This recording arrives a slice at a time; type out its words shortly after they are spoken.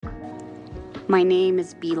My name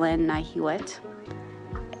is BeeLyn Naihiwet,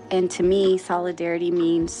 and to me, solidarity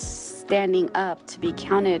means standing up to be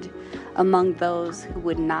counted among those who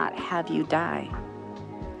would not have you die.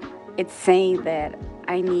 It's saying that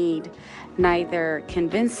I need neither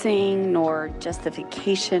convincing nor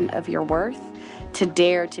justification of your worth to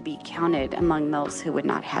dare to be counted among those who would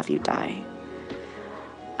not have you die.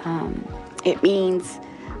 It means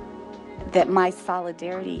that my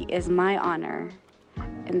solidarity is my honor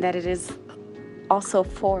and that it is also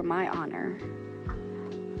for my honor.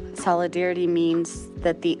 Solidarity means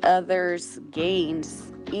that the other's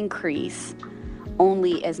gains increase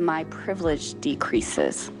only as my privilege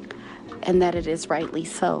decreases, and that it is rightly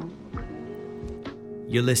so.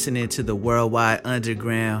 You're listening to the Worldwide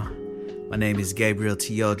Underground. My name is Gabriel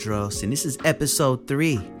Teodros, and this is episode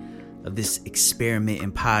 3 of this experiment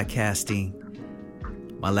in podcasting.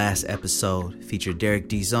 My last episode featured Derek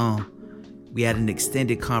Dizon. We had an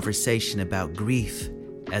extended conversation about grief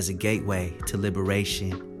as a gateway to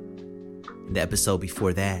liberation. And the episode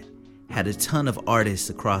before that had a ton of artists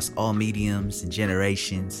across all mediums and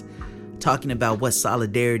generations talking about what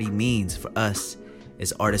solidarity means for us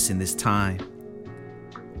as artists in this time.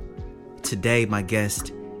 Today, my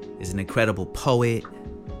guest is an incredible poet,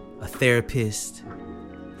 a therapist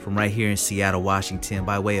from right here in Seattle, Washington,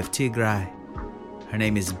 by way of Tigray. Her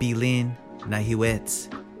name is BeeLyn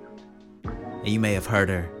Naihiwet. And you may have heard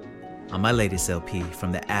her on my latest LP,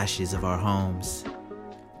 From the Ashes of Our Homes.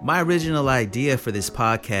 My original idea for this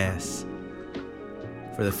podcast,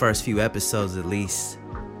 for the first few episodes at least,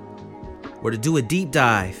 were to do a deep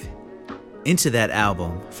dive into that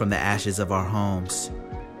album, From the Ashes of Our Homes,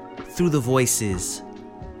 through the voices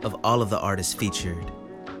of all of the artists featured.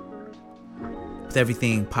 With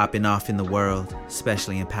everything popping off in the world,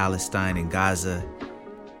 especially in Palestine and Gaza,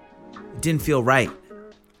 it didn't feel right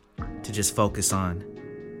to just focus on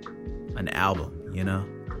an album, you know?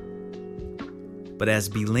 But as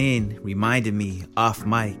BeeLyn reminded me off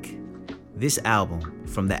mic, this album,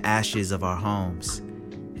 From the Ashes of Our Homes,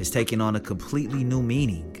 has taken on a completely new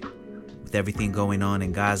meaning with everything going on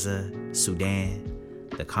in Gaza, Sudan,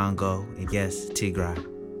 the Congo, and yes, Tigray.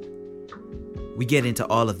 We get into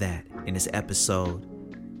all of that in this episode,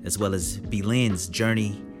 as well as BeeLyn's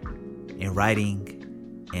journey in writing,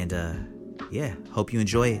 and hope you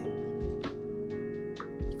enjoy it.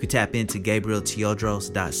 You can tap into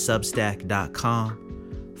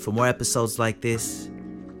gabrielteodros.substack.com for more episodes like this,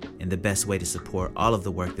 and the best way to support all of the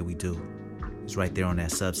work that we do is right there on that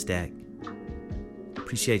Substack.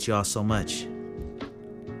 Appreciate y'all so much.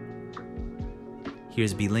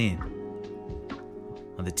 Here's BeeLyn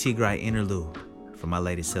on the Tigray interlude from my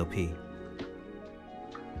latest LP,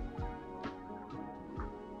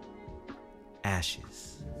 Ashes.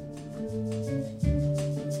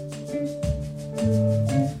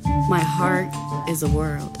 My heart is a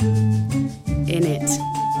world. In it,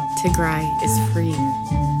 Tigray is free.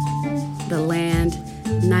 The land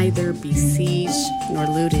neither besieged nor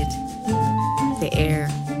looted. The air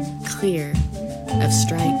clear of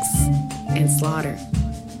strikes and slaughter.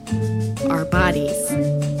 Our bodies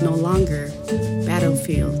no longer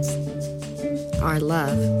battlefields. Our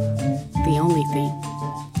love, the only thing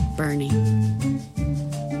burning.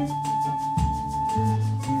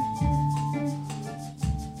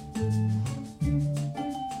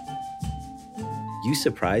 You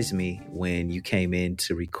surprised me when you came in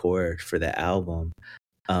to record for the album,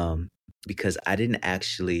 because I didn't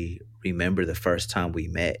actually remember the first time we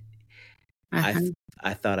met. I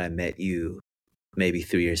thought I met you maybe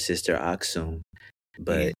through your sister Aksum,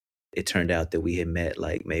 but it turned out that we had met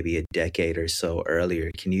like maybe a decade or so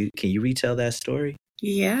earlier. Can you retell that story?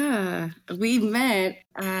 Yeah, we met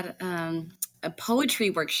at a poetry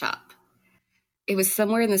workshop. It was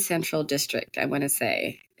somewhere in the Central District, I want to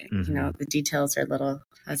say. Mm-hmm. You know, the details are a little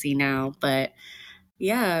fuzzy now, but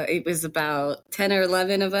yeah, it was about 10 or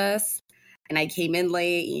 11 of us. And I came in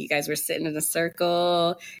late, and you guys were sitting in a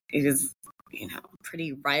circle. It was,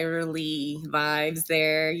 pretty writerly vibes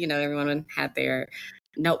there. Everyone had their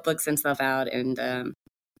notebooks and stuff out. And I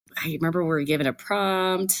remember we were given a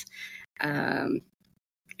prompt, and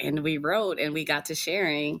we wrote, and we got to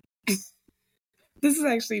sharing. This is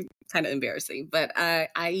actually kind of embarrassing, but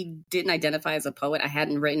I didn't identify as a poet. I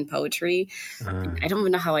hadn't written poetry. I don't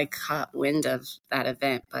even know how I caught wind of that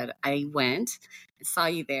event, but I went and saw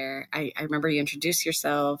you there. I remember you introduced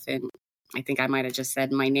yourself, and I think I might have just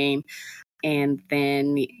said my name. And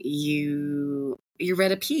then you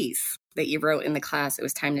read a piece that you wrote in the class. It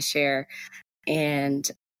was time to share. And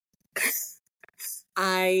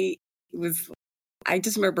I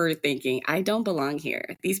just remember thinking, I don't belong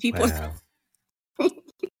here. These people... Wow.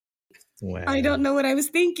 Wow. I don't know what I was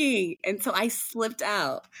thinking. And so I slipped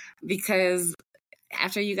out because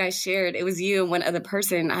after you guys shared, it was you and one other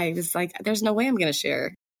person. I was like, there's no way I'm going to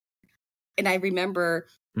share. And I remember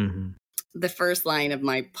the first line of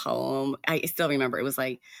my poem. I still remember. It was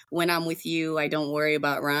like, when I'm with you, I don't worry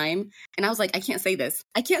about rhyme. And I was like, I can't say this.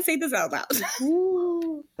 I can't say this out loud.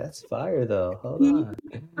 Ooh, that's fire though. Hold on.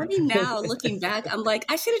 I mean, now looking back, I'm like,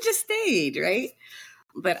 I should have just stayed, right?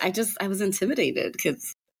 But I was intimidated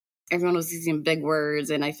because everyone was using big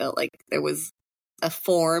words and I felt like there was a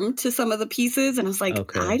form to some of the pieces. And I was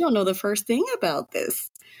like, I don't know the first thing about this.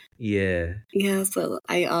 Yeah. Yeah. So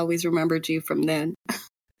I always remembered you from then.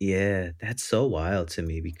 Yeah, that's so wild to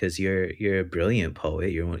me because you're a brilliant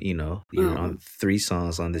poet. You're on 3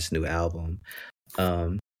 songs on this new album.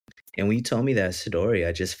 And when you told me that story,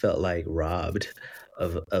 I just felt like robbed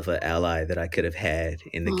of an ally that I could have had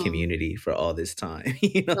in the community for all this time.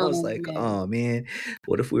 I was like, oh man,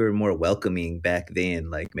 what if we were more welcoming back then?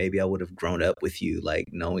 Like maybe I would have grown up with you, like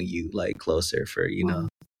knowing you like closer for,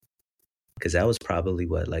 because that was probably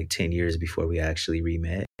like 10 years before we actually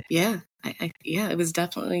re-met. Yeah. Yeah, it was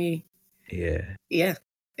definitely. Yeah. Yeah.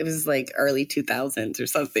 It was like early 2000s or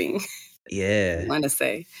something. Yeah. I want to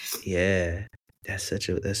say. Yeah. That's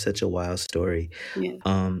such a wild story.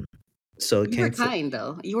 Yeah. So you were kind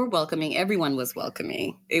though. You were welcoming. Everyone was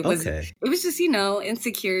welcoming. It was just,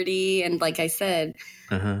 insecurity. And like I said,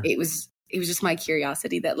 it was just my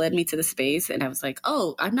curiosity that led me to the space. And I was like,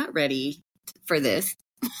 oh, I'm not ready for this.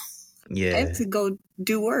 Yeah. I have to go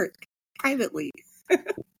do work privately.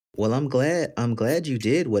 Well, I'm glad you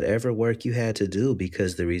did whatever work you had to do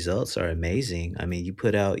because the results are amazing. I mean, you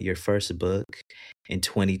put out your first book in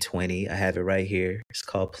 2020. I have it right here. It's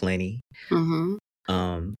called Plenty.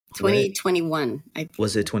 2021.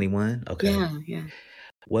 Was it 21? Okay. Yeah.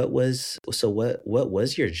 What was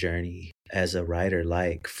your journey as a writer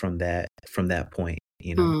like from that point,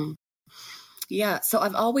 Yeah, so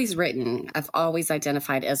I've always written. I've always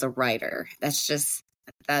identified as a writer.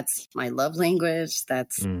 That's my love language.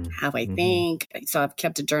 That's how I think. So I've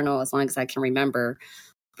kept a journal as long as I can remember.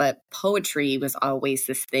 But poetry was always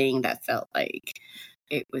this thing that felt like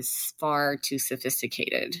it was far too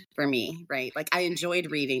sophisticated for me, right? Like I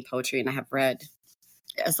enjoyed reading poetry and I have read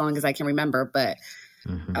as long as I can remember. But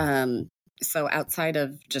so outside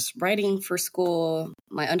of just writing for school,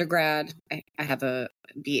 my undergrad, I have a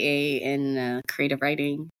BA in creative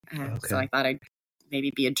writing. So I thought I'd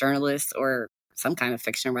maybe be a journalist or some kind of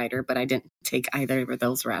fiction writer, but I didn't take either of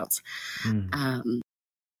those routes. And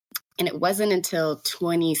it wasn't until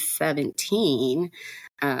 2017,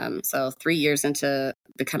 so 3 years into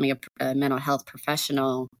becoming a mental health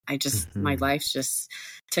professional, my life just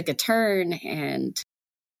took a turn. And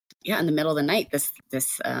in the middle of the night, this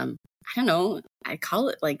I don't know, I call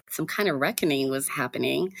it like some kind of reckoning was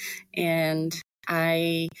happening. And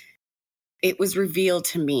it was revealed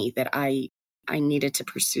to me that I needed to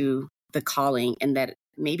pursue the calling and that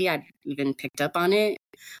maybe I'd even picked up on it.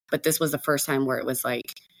 But this was the first time where it was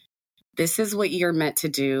like, this is what you're meant to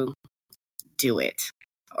do it,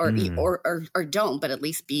 or don't, but at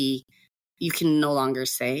least you can no longer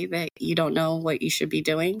say that you don't know what you should be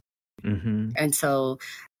doing. And so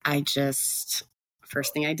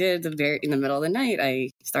first thing I did in the middle of the night, I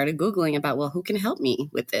started Googling about, well, who can help me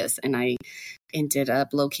with this? And I ended up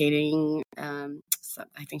locating,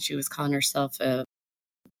 I think she was calling herself a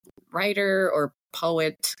writer or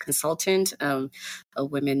poet consultant, a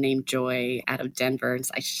woman named Joy out of Denver. And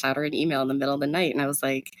so I shot her an email in the middle of the night and I was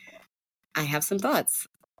like, I have some thoughts.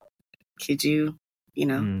 Could you,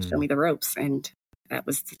 show me the ropes? And that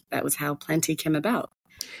was how Plenty came about.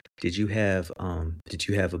 Did you have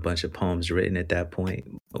a bunch of poems written at that point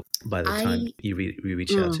by the time you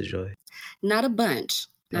reached out to Joy? Not a bunch,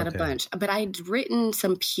 but I'd written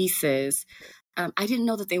some pieces. I didn't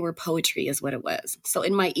know that they were poetry is what it was. So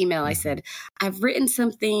in my email, I said, I've written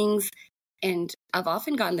some things and I've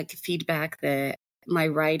often gotten the feedback that my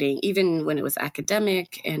writing, even when it was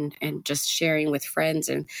academic and just sharing with friends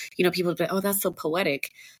and, people would be, oh, that's so poetic,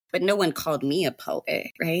 but no one called me a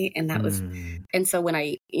poet. Right. And that was, and so when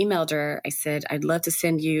I emailed her, I said, I'd love to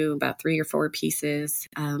send you about 3 or 4 pieces.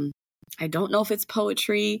 I don't know if it's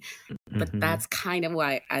poetry, but that's kind of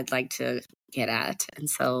what I'd like to get at. And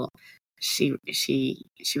so she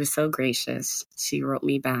was so gracious. She wrote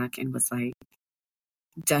me back and was like,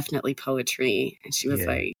 definitely poetry. And she was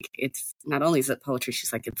like, it's not only is it poetry,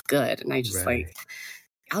 she's like, it's good. And I just like,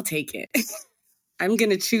 I'll take it. I'm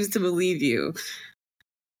going to choose to believe you.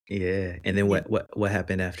 Yeah. And then what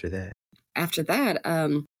happened after that? After that,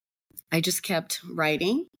 I just kept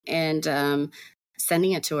writing and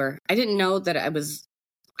sending it to her. I didn't know that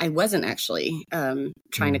I wasn't actually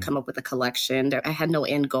trying to come up with a collection. I had no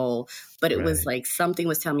end goal, but it was like something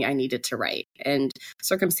was telling me I needed to write. And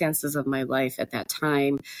circumstances of my life at that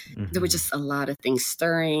time, there were just a lot of things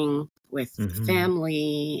stirring with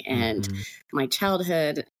family and my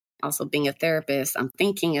childhood. Also being a therapist, I'm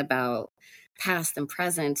thinking about past and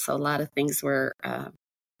present. So a lot of things were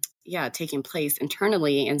taking place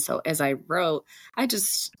internally. And so as I wrote, I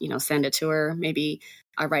just, send it to her. Maybe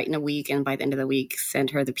I write in a week, and by the end of the week, send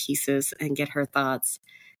her the pieces and get her thoughts.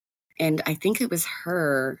 And I think it was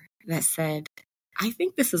her that said, I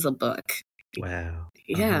think this is a book. Wow.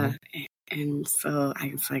 Yeah. And so I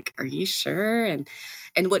was like, are you sure? And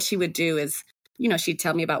what she would do is, she'd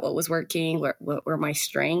tell me about what was working, what were my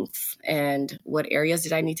strengths, and what areas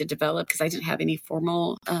did I need to develop, because I didn't have any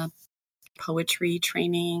formal poetry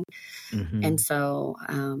training. And so,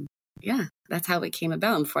 that's how it came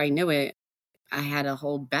about. And before I knew it, I had a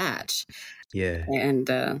whole batch. Yeah. And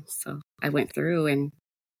so I went through and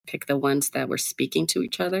picked the ones that were speaking to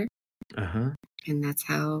each other. And that's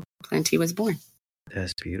how Plenty was born.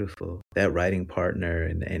 That's beautiful. That writing partner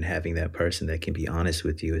and having that person that can be honest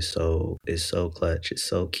with you is so clutch. It's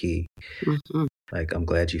so key. Like, I'm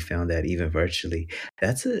glad you found that even virtually.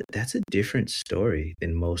 That's a different story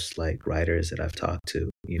than most like writers that I've talked to,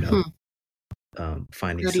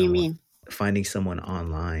 finding What do you mean? Finding someone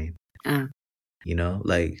online,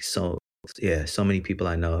 like, so many people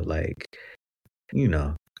I know, like,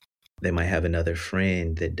 they might have another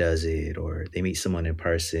friend that does it, or they meet someone in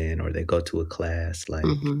person, or they go to a class. Like,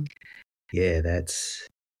 that's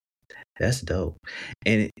dope.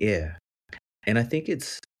 And and I think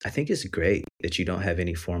it's great that you don't have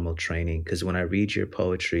any formal training, because when I read your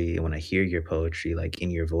poetry and when I hear your poetry, like in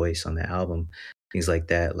your voice on the album, things like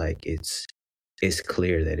that, like it's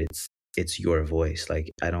clear that it's your voice.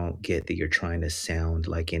 Like, I don't get that you're trying to sound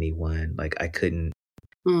like anyone. Like, I can't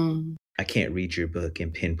read your book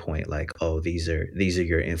and pinpoint like, oh, these are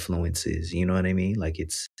your influences. You know what I mean? Like,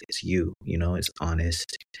 it's you. It's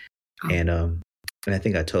honest. And I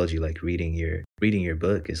think I told you, like, reading your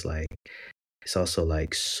book is like, it's also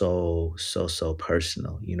like so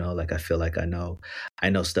personal. Like, I feel like I know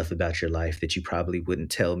stuff about your life that you probably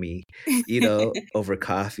wouldn't tell me, over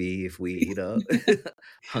coffee. If we,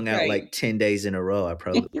 hung out like 10 days in a row, I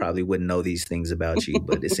probably wouldn't know these things about you,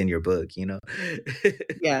 but it's in your book,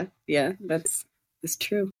 Yeah, that's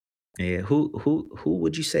true. Yeah. Who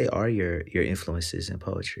would you say are your influences in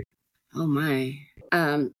poetry? Oh my.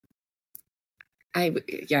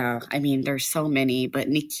 I mean, there's so many, but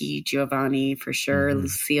Nikki Giovanni for sure,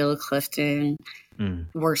 Lucille Clifton,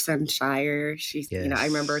 Warson Shire. She's, I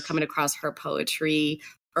remember coming across her poetry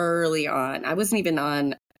early on. I wasn't even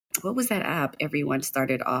on, what was that app everyone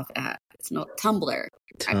started off at? It's not Tumblr.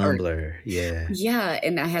 Yeah. Yeah,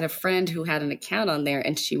 and I had a friend who had an account on there,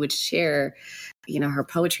 and she would share, her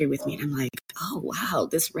poetry with me, and I'm like, oh wow,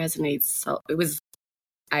 this resonates. So it was.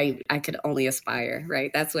 I could only aspire, right?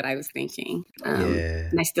 That's what I was thinking.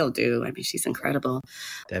 And I still do. I mean, she's incredible.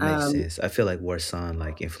 That makes sense. I feel like Warsan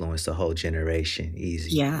like influenced a whole generation.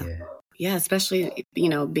 Easy. Yeah. Especially,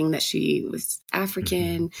 being that she was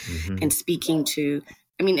African and speaking to,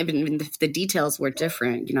 I mean, even if the details were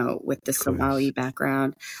different, with the Somali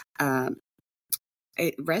background,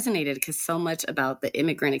 it resonated because so much about the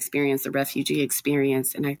immigrant experience, the refugee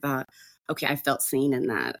experience. And I thought, okay, I felt seen in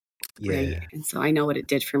that. Yeah. Right. And so I know what it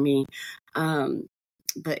did for me.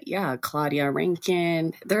 But yeah, Claudia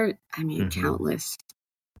Rankine, countless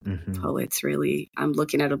poets, really. I'm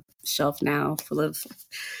looking at a shelf now full of,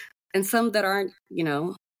 and some that aren't,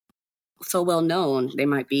 so well known. They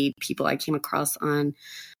might be people I came across on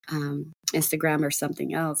Instagram or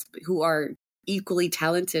something else, who are equally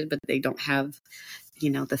talented, but they don't have,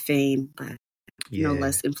 the fame, but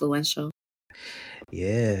less influential.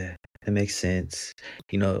 Yeah, that makes sense.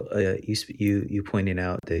 You pointed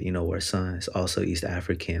out that Warsan is also East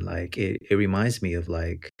African. Like, it reminds me of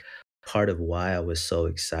like part of why I was so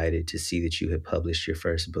excited to see that you had published your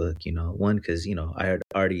first book. One, because I had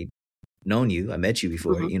already known you, I met you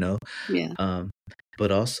before.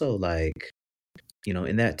 But also like,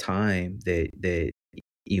 in that time that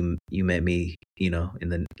you met me, in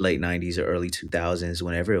the late 90s or early 2000s,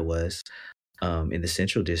 whenever it was, in the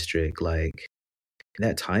Central District, like, in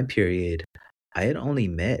that time period, I had only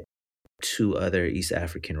met 2 other East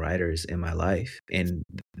African writers in my life, and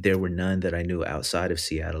there were none that I knew outside of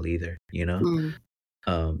Seattle either,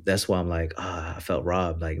 That's why I'm like, I felt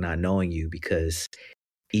robbed, like, not knowing you, because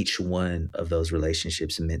each one of those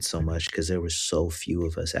relationships meant so much, because there were so few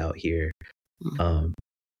of us out here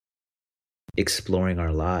exploring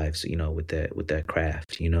our lives, with that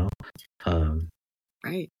craft,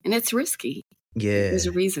 Right. And it's risky. There's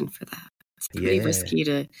Yeah. a reason for that. It's pretty Yeah. risky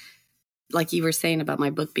to, like you were saying about my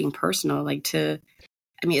book being personal,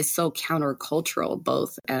 it's so countercultural,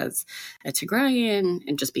 both as a Tigrayan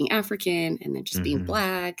and just being African and then just being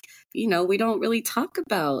Black. We don't really talk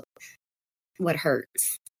about what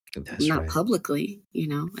hurts, That's not right. publicly,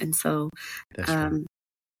 and so, That's right.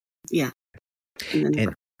 yeah. And then,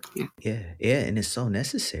 And yeah. and it's so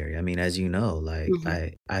necessary. I mean, as you know, like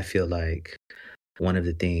Mm-hmm. I feel like one of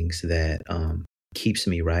the things that keeps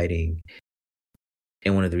me writing,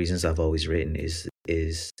 and one of the reasons I've always written is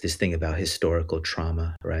this thing about historical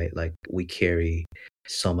trauma, right? Like we carry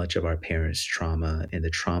so much of our parents' trauma and the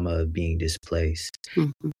trauma of being displaced.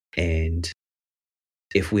 Mm-hmm. And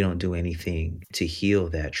if we don't do anything to heal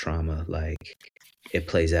that trauma, like it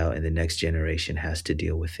plays out and the next generation has to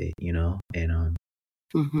deal with it, And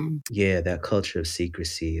Mm-hmm. yeah, that culture of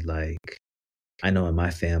secrecy, like I know in my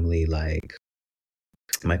family, like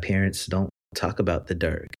my parents don't talk about the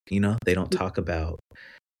dirt, they don't talk about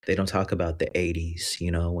the 80s,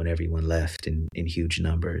 when everyone left in huge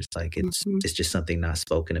numbers. Like Mm-hmm. it's just something not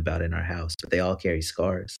spoken about in our house, but they all carry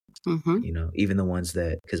scars, Mm-hmm. Even the ones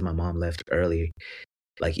that, because my mom left early,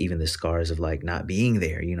 like even the scars of like not being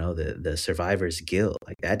there, the survivor's guilt,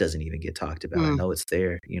 like that doesn't even get talked about. I know it's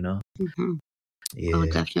there. Mm-hmm. Oh,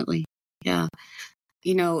 Yeah. definitely. Yeah.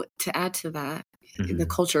 To add to that, the Mhm.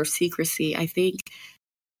 culture of secrecy, I think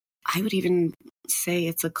I would even say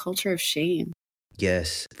it's a culture of shame.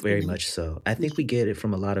 Yes, very much so. I think Yeah. we get it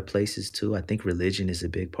from a lot of places too. I think religion is a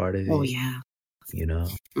big part of Oh, it, yeah. you know?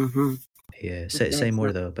 Mm-hmm. Yeah. Say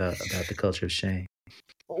more though about the culture of shame.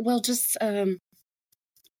 Well, just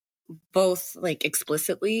both like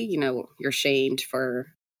explicitly, you're shamed for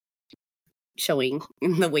showing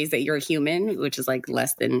in the ways that you're a human, which is like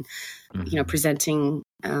less than, Mhm. presenting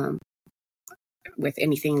with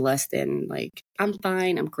anything less than like, I'm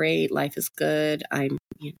fine, I'm great, life is good, I'm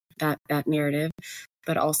that narrative.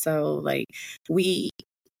 But also like we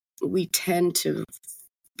tend to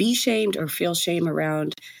be shamed or feel shame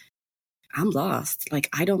around, I'm lost, like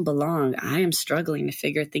I don't belong, I am struggling to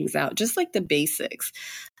figure things out, just like the basics.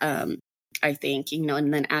 I think,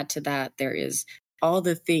 and then add to that, there is all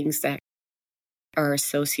the things that are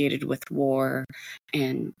associated with war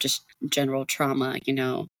and just general trauma,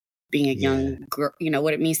 being a Yeah. young girl,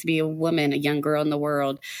 what it means to be a woman, a young girl in the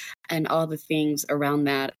world, and all the things around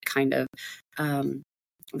that kind of,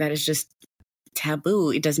 that is just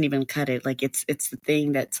taboo. It doesn't even cut it. Like it's the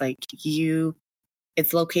thing that's like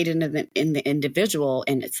it's located in the individual,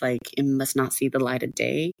 and it's like it must not see the light of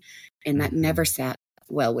day, and that never Mhm. sat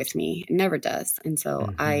well with me. It never does. And so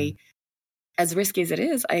Mhm. as risky as it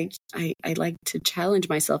is, I like to challenge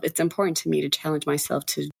myself. It's important to me to challenge myself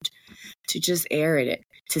to just air it,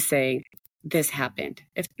 to say this happened.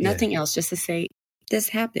 If Yeah. nothing else, just to say this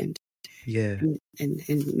happened, Yeah. and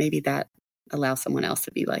maybe that allows someone else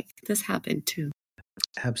to be like, this happened too.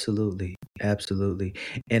 Absolutely. Absolutely.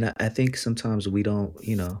 And I think sometimes we don't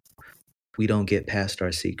get past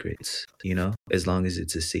our secrets, as long as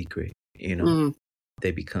it's a secret. Mm,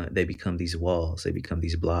 They become these walls, they become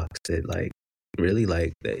these blocks that like really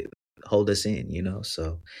like they hold us in.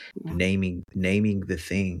 So yeah, naming the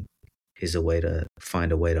thing is a way to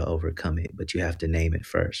find a way to overcome it, but you have to name it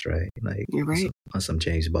first, right? Like you're right. on some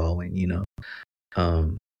James Baldwin.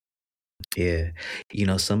 Um yeah.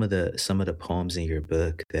 Some of the poems in your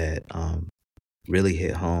book that really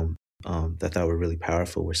hit home, that I thought were really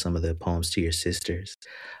powerful, were some of the poems to your sisters.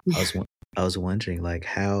 I was won- I was wondering, like,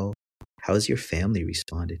 how has your family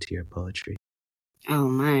responded to your poetry? Oh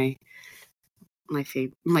my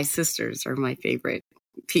sisters are my favorite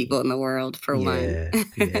people in the world, for one.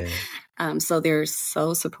 Yeah, yeah. So they're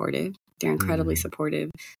so supportive. They're incredibly Mm,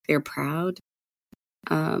 supportive. They're proud.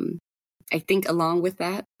 Um, I think along with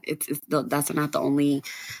that, that's not the only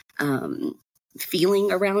um,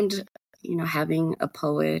 feeling around, having a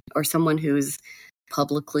poet or someone who's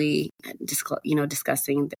publicly,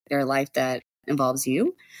 discussing their life that involves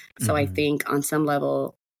you. So I mhm. think on some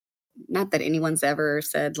level, not that anyone's ever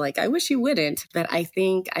said like, I wish you wouldn't, but I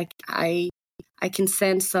think I can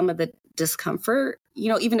sense some of the discomfort,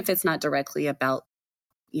 even if it's not directly about,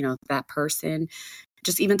 that person,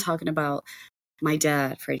 just even talking about my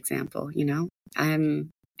dad, for example, I'm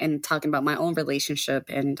and talking about my own relationship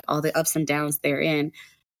and all the ups and downs therein,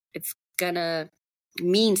 it's gonna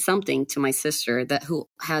mean something to my sister that who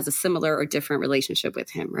has a similar or different relationship with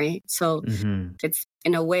him, right? So Mhm. it's,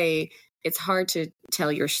 in a way, it's hard to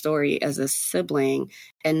tell your story as a sibling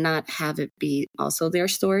and not have it be also their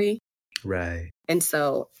story. Right. And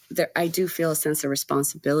so I do feel a sense of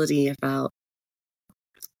responsibility about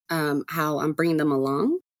how I'm bringing them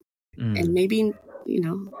along, and Mm. maybe, you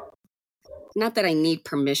know not that I need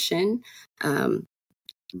permission,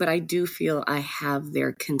 but I do feel I have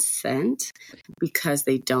their consent because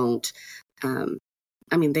they don't.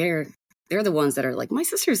 I mean, they're the ones that are like, my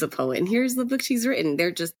sister's a poet and here's the book she's written.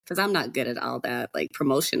 They're just, because I'm not good at all that like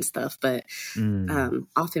promotion stuff. But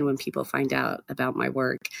often when people find out about my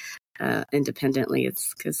work independently,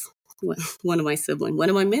 it's because one of my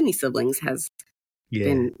many siblings has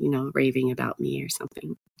been, raving about me or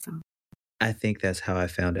something. So I think that's how I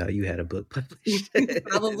found out you had a book published.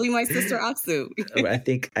 Probably my sister Aksu. I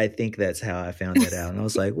think that's how I found that out. And I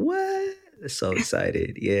was like, what? So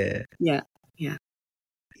excited. Yeah.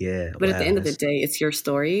 Yeah. But at the end of the day, it's your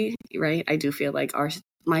story, right? I do feel like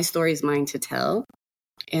my story is mine to tell,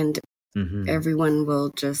 and everyone will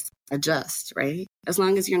just adjust, right? As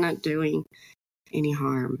long as you're not doing any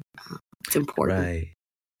harm, it's important.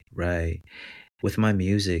 Right. With my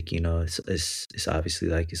music, it's obviously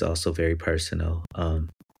like it's also very personal. I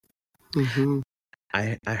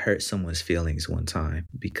hurt someone's feelings one time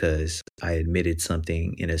because I admitted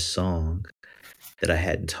something in a song that I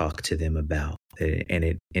hadn't talked to them about, and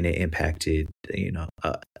it impacted.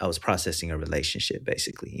 I was processing a relationship,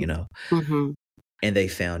 basically. And they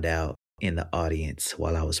found out in the audience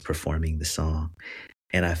while I was performing the song,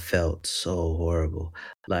 and I felt so horrible.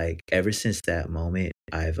 Like ever since that moment,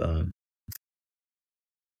 I've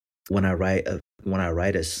when I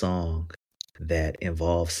write a song that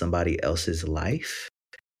involves somebody else's life,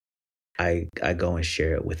 I go and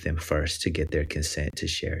share it with them first to get their consent to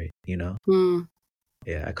share it.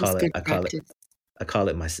 Yeah, I call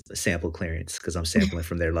it my sample clearance because I'm sampling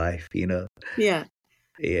from their life. Yeah.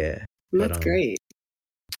 That's great.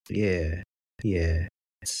 Yeah.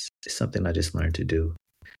 It's something I just learned to do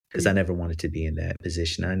because I never wanted to be in that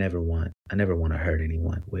position. I never want to hurt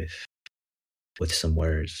anyone with some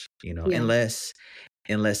words, unless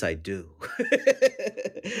I do,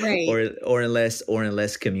 right? Or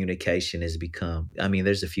unless communication has become. I mean,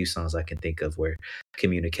 there's a few songs I can think of where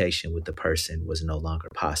communication with the person was no longer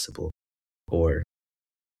possible, or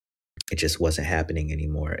it just wasn't happening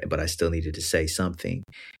anymore. But I still needed to say something,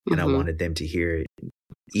 and I wanted them to hear it,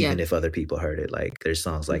 even if other people heard it. Like there's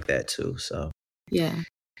songs like that too. So yeah.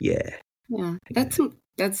 That's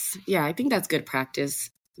I think that's good practice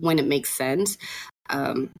when it makes sense.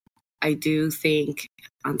 I do think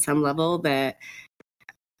on some level that,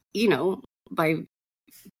 by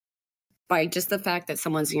just the fact that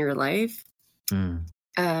someone's in your life,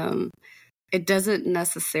 it doesn't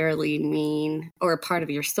necessarily mean, or a part of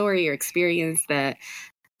your story or experience that,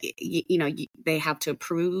 they have to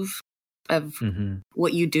approve of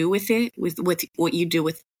what you do with it, with what you do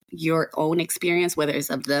with your own experience, whether it's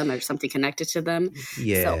of them or something connected to them.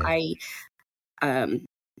 Yeah. So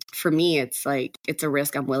for me, it's like, it's a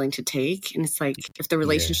risk I'm willing to take. And it's like, if the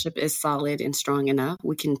relationship is solid and strong enough,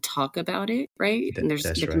 we can talk about it, right? And there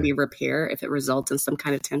can be repair if it results in some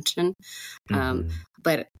kind of tension.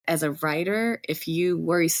 But as a writer, if you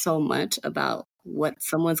worry so much about what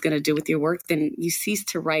someone's going to do with your work, then you cease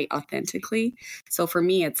to write authentically. So for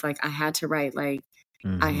me, it's like, I had to write like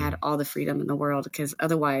I had all the freedom in the world, because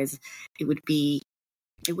otherwise it wouldn't be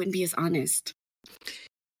as honest.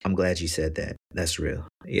 I'm glad you said that. That's real.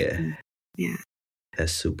 Yeah.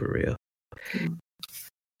 That's super real.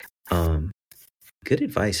 Good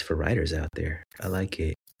advice for writers out there. I like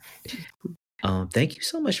it. Thank you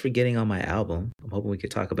so much for getting on my album. I'm hoping we could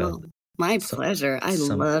talk about. My pleasure. I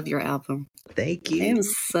love your album. Thank you.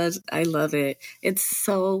 I love it. It's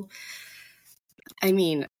so. I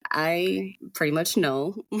mean, I pretty much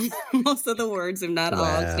know most of the words, if not all.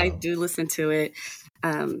 I do listen to it.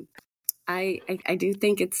 I do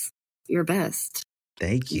think it's your best.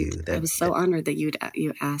 Thank you. I was so honored that you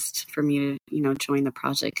asked for me to join the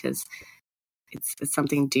project, because it's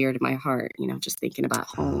something dear to my heart. Just thinking about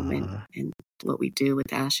home and what we do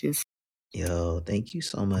with ashes. Yo, thank you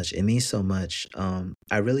so much. It means so much.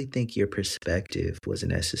 I really think your perspective was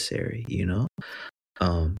necessary.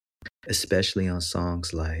 Especially on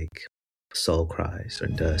songs like Soul Cries or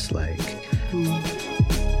Dust. Like.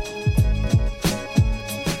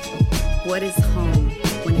 What is home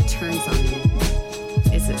when it turns on you?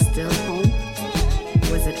 Is it still home?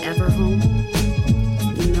 Was it ever home?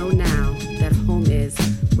 You know now that home is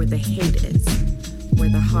where the hate is, where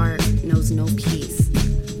the heart knows no peace,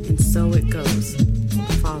 and so it goes,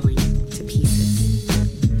 falling to pieces.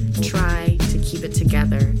 Try to keep it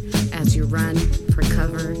together as you run for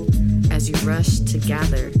cover, as you rush to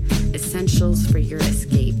gather essentials for your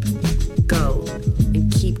escape. Go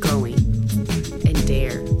and keep going, and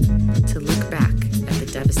dare to look back at the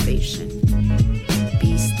devastation.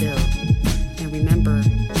 Be still and remember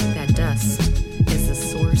that dust is the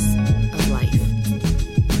source of life.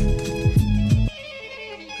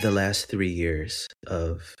 last 3 years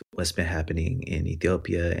of what's been happening in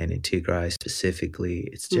Ethiopia and in Tigray specifically,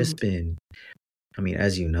 it's just been, I mean,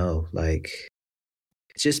 as you know, like,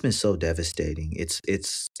 it's just been so devastating.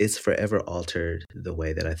 It's forever altered the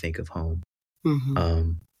way that I think of home.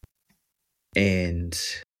 Um, and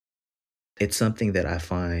it's something that I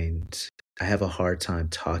find I have a hard time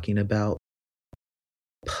talking about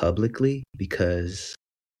publicly because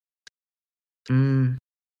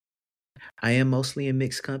I am mostly in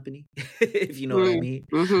mixed company, if you know what I mean.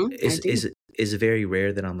 I do. It's very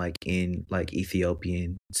rare that I'm like in like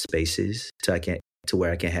Ethiopian spaces to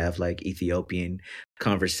where I can have like Ethiopian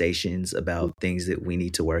conversations about things that we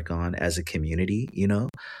need to work on as a community, you know?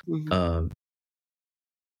 Um,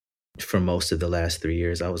 for most of the last 3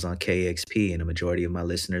 years, I was on KXP and a majority of my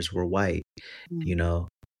listeners were white, you know?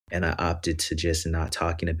 And I opted to just not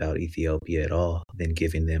talking about Ethiopia at all, then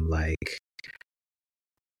giving them like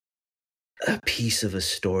a piece of a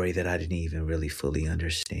story that I didn't even really fully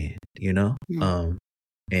understand, you know?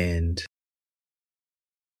 And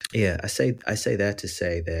yeah, I say that to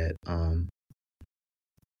say that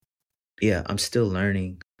yeah, I'm still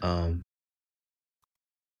learning.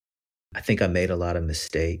 I think I made a lot of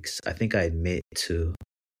mistakes. I think I admit to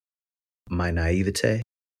my naivete,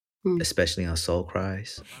 especially on Soul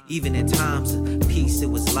Cries. Even in times of peace, it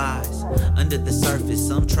was lies. Under the surface,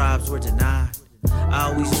 some tribes were denied.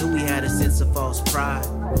 I always knew we had a sense of false pride,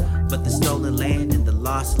 but the stolen land and the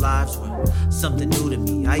lost lives were something new to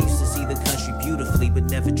me. I used to see the country beautifully, but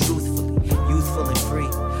never truthfully. Youthful and free,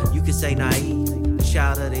 you could say naive, a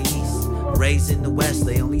child of the East, raised in the West.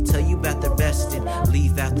 They only tell you about their best and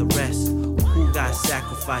leave out the rest. Who got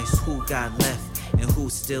sacrificed, who got left, and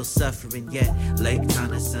who's still suffering yet. Lake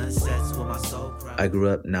kind of sunsets where my soul cries. I grew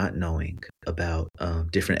up not knowing about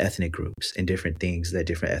different ethnic groups and different things that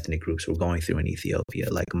different ethnic groups were going through in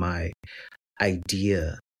Ethiopia. Like my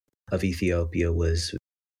idea of Ethiopia was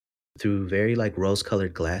through very like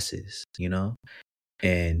rose-colored glasses, you know?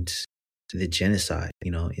 And the genocide,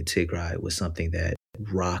 you know, in Tigray was something that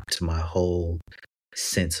rocked my whole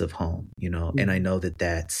sense of home, you know? And I know that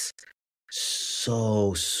that's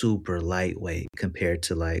so super lightweight compared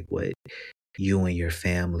to like what you and your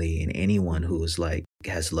family and anyone who's like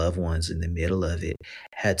has loved ones in the middle of it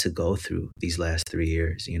had to go through these last 3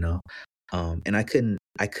 years, you know? And I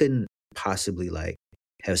couldn't possibly like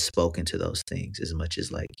have spoken to those things as much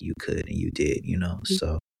as like you could and you did, you know?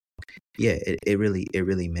 So yeah, it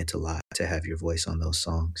really meant a lot to have your voice on those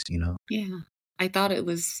songs, you know? Yeah. I thought it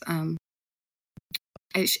was,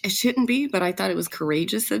 it shouldn't be, but I thought it was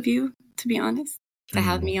courageous of you, to be honest, to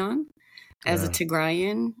have me on as a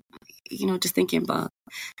Tigrayan, you know, just thinking about,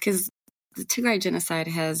 because the Tigray genocide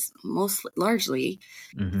has largely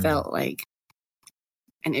felt like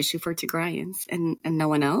an issue for Tigrayans and no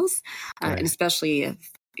one else, and especially of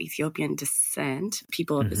Ethiopian descent,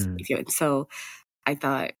 people of Ethiopian. So I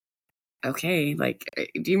thought, okay, like,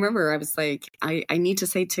 do you remember? I was like, I need to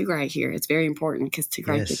say Tigray here. It's very important because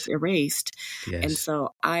Tigray gets erased. And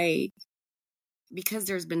so because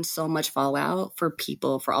there's been so much fallout for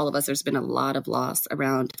people, for all of us, there's been a lot of loss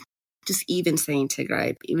around just even saying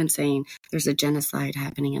Tigray, even saying there's a genocide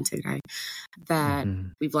happening in Tigray, that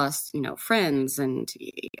we've lost, you know, friends and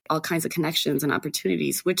all kinds of connections and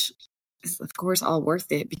opportunities, which is, of course, all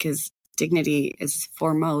worth it because dignity is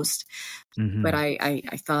foremost. But I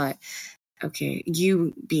thought, okay,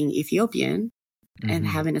 you being Ethiopian and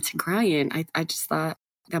having a Tigrayan, I just thought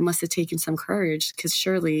that must have taken some courage because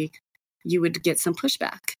surely you would get some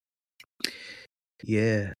pushback.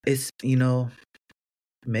 Yeah, it's, you know,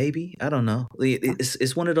 maybe, I don't know.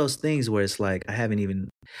 It's one of those things where it's like I didn't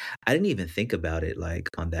even think about it like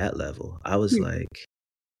on that level. I was like,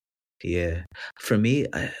 yeah. For me,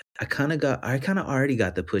 I kind of already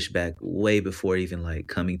got the pushback way before even like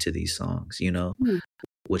coming to these songs, you know,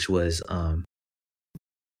 which was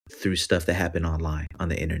through stuff that happened online on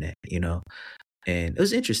the internet, you know. And it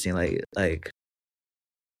was interesting, like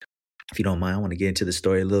if you don't mind, I want to get into the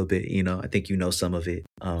story a little bit, you know. I think you know some of it.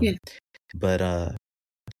 But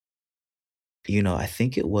you know, I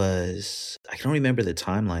think it was, I don't remember the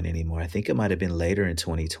timeline anymore. I think it might have been later in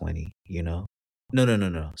 2020, you know?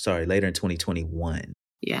 No. Sorry, later in 2021.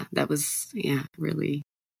 Yeah, that was, really.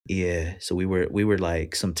 Yeah, so we were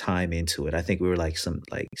like some time into it. I think we were like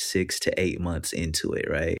 6 to 8 months into it,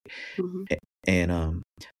 right? And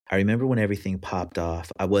I remember when everything popped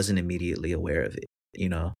off, I wasn't immediately aware of it, you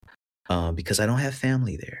know? Because I don't have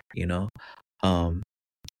family there, you know?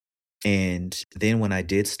 And then when I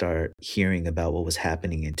did start hearing about what was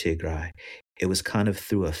happening in Tigray, it was kind of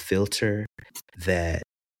through a filter that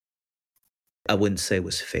I wouldn't say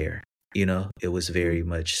was fair, You know, it was very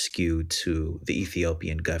much skewed to the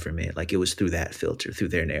Ethiopian government. Like it was through that filter, through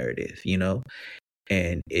their narrative, you know,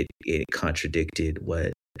 and it contradicted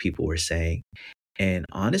what people were saying. And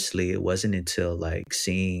honestly, it wasn't until like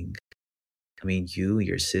seeing, I mean, you,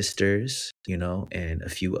 your sisters, you know, and a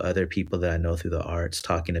few other people that I know through the arts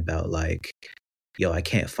talking about like, yo, I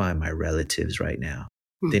can't find my relatives right now.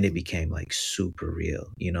 Then it became like super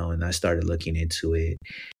real, you know, and I started looking into it.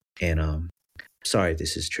 And sorry if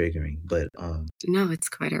this is triggering, but no, it's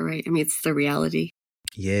quite all right. I mean, it's the reality.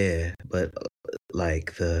 Yeah, but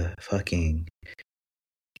like the fucking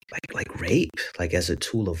like rape, like as a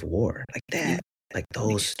tool of war, like that, like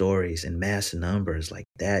those stories in mass numbers, like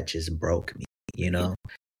that just broke me, you know.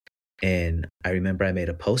 And I remember I made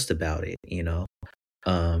a post about it, you know,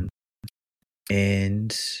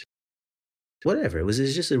 and whatever, it was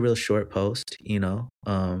just a real short post, you know.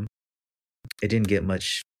 It didn't get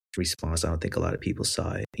much response. I don't think a lot of people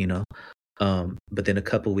saw it, you know. But then a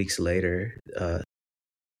couple weeks later,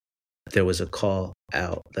 there was a call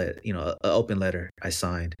out that, you know, an open letter I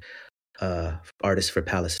signed, Artists for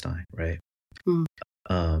Palestine, right?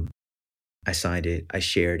 I signed it, I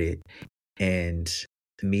shared it, and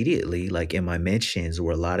immediately, like in my mentions,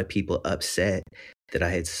 were a lot of people upset that I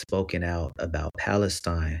had spoken out about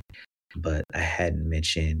Palestine, but I hadn't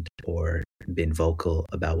mentioned or been vocal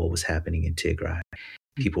about what was happening in Tigray.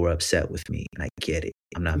 People were upset with me, and I get it.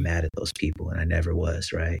 I'm not mad at those people, and I never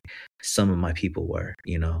was, right? Some of my people were,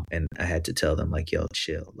 you know, and I had to tell them, like, yo,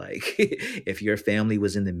 chill. Like, if your family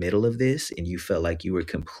was in the middle of this and you felt like you were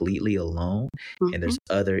completely alone, and there's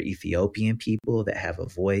other Ethiopian people that have a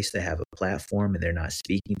voice, that have a platform, and they're not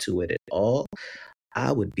speaking to it at all,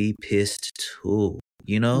 I would be pissed too,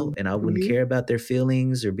 you know, and I wouldn't care about their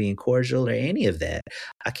feelings or being cordial or any of that.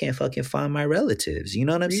 I can't fucking find my relatives. You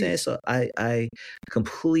know what I'm saying? So I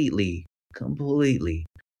completely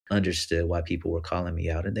understood why people were calling me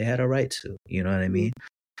out, and they had a right to, you know what I mean?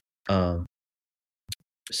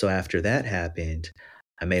 So after that happened,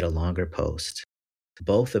 I made a longer post,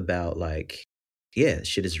 both about like, yeah,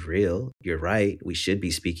 shit is real. You're right. We should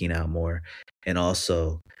be speaking out more. And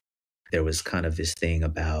also, there was kind of this thing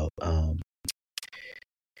about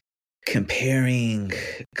comparing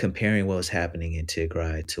what was happening in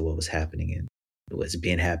Tigray to what's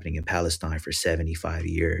been happening in Palestine for 75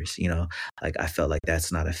 years, you know. Like I felt like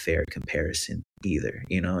that's not a fair comparison either,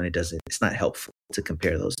 you know, and it's not helpful to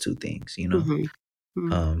compare those two things, you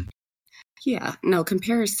know. Yeah, no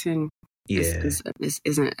comparison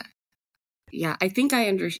isn't. Yeah, I think I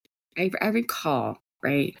recall,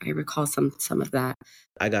 right? I recall some of that.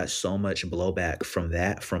 I got so much blowback from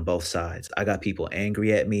that from both sides. I got people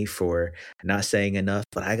angry at me for not saying enough,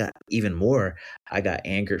 but I got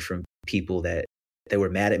anger from people that they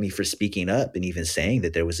were mad at me for speaking up and even saying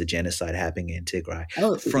that there was a genocide happening in Tigray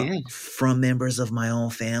from members of my own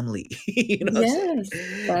family. You know,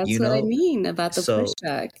 that's what I mean about the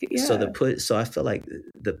pushback. Yeah. So I feel like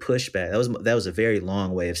the pushback, that was a very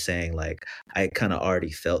long way of saying like I kind of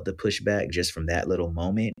already felt the pushback just from that little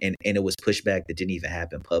moment, and it was pushback that didn't even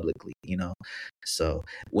happen publicly, you know. So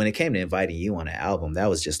when it came to inviting you on an album, that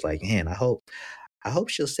was just like, man, I hope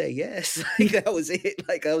she'll say yes. Like that was it.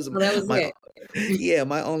 Like that was it. Yeah,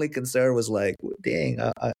 my only concern was like, dang,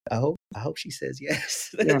 I hope she says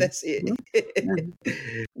yes. Yeah. That's it. Yeah.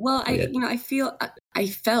 Well, I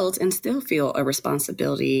felt and still feel a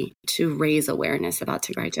responsibility to raise awareness about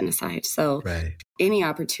Tigray genocide. So any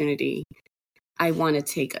opportunity I want to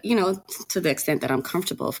take, you know, to the extent that I'm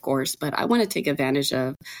comfortable, of course, but I want to take advantage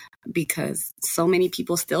of, because so many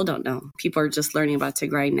people still don't know. People are just learning about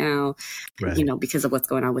Tigray now, you know, because of what's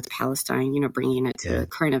going on with Palestine, you know, bringing it to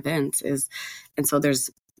current events and so there's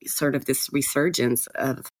sort of this resurgence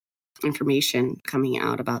of information coming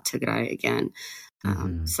out about Tigray again.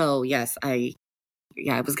 So yes, I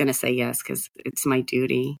was going to say yes, because it's my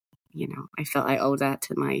duty. You know, I felt I owe that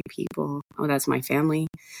to my people, owe that to my family,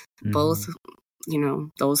 both, you know,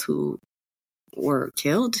 those who were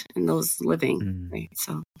killed and those living. Right.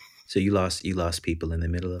 So you lost people in the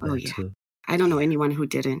middle of that too. I don't know anyone who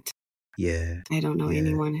didn't. Yeah. I don't know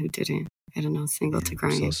anyone who didn't. I don't know a single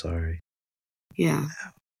Tigrayan. I'm so sorry. Yeah.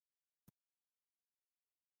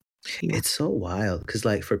 It's so wild because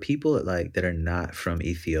like for people like that are not from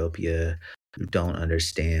Ethiopia, who don't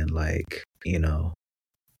understand like, you know,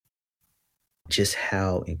 just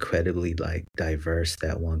how incredibly like diverse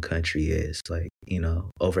that one country is, like, you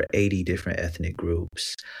know, over 80 different ethnic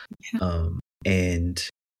groups. And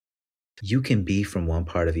you can be from one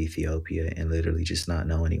part of Ethiopia and literally just not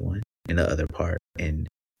know anyone in the other part. And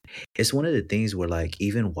it's one of the things where like,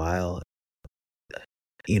 even while,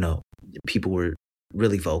 you know, people were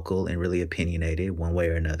really vocal and really opinionated one way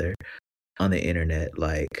or another on the internet,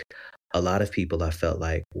 like a lot of people I felt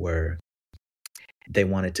like they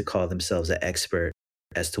wanted to call themselves an expert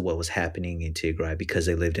as to what was happening in Tigray because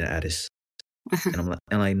they lived in Addis. And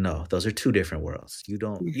I'm like, no, those are two different worlds. You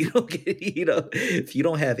don't get, if you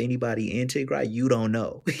don't have anybody in Tigray, you don't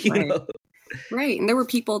know, Right. Right. And there were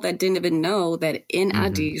people that didn't even know that in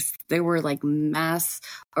Addis, there were like mass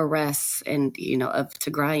arrests and, of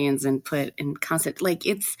Tigrayans and put in constant, like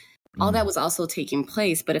it's all that was also taking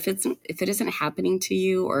place. But if it isn't happening to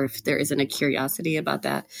you, or if there isn't a curiosity about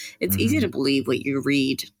that, it's easy to believe what you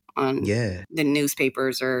read on the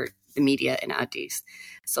newspapers or the media in Addis.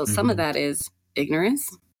 So some of that is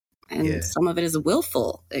ignorance. And some of it is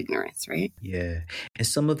willful ignorance, right? Yeah. And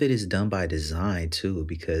some of it is done by design too,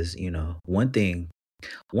 because, one thing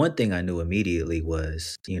I knew immediately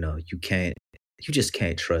was, you just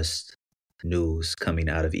can't trust news coming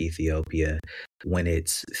out of Ethiopia when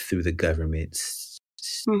it's through the government's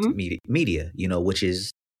media, which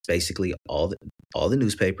is basically all the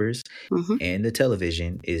newspapers and the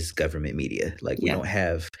television is government media. Like we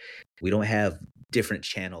don't have different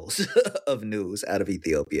channels of news out of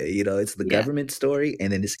Ethiopia. It's the government story,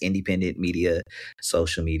 and then it's independent media,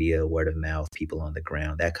 social media, word of mouth, people on the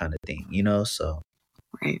ground, that kind of thing. So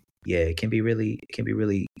right. Yeah, it can be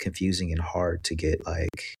really confusing and hard to get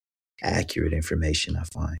like accurate information, I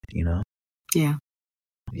find. Yeah.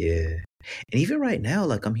 Yeah. And even right now,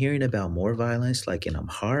 like I'm hearing about more violence, like in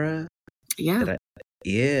Amhara. Yeah.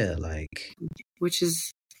 Which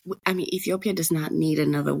is, Ethiopia does not need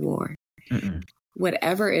another war.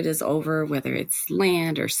 Whatever it is over, whether it's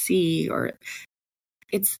land or sea, or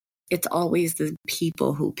it's always the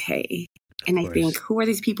people who pay. And I think, who are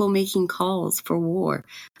these people making calls for war?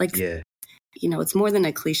 Like, it's more than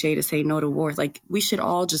a cliche to say no to war. Like, we should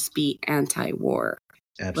all just be anti-war.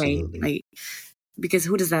 Absolutely. Right? Like, because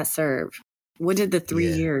who does that serve? What did the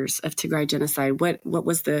 3 years of Tigray genocide, what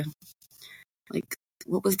was the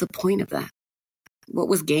point of that? What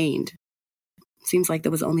was gained? Seems like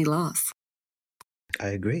there was only loss. I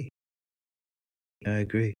agree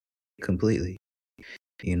completely.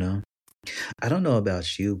 I don't know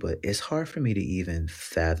about you, but it's hard for me to even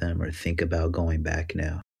fathom or think about going back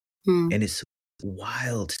now. And it's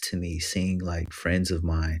wild to me seeing like friends of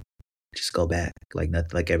mine just go back, like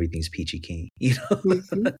nothing, like everything's peachy keen,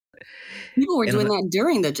 People were doing that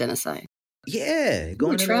during the genocide. Yeah,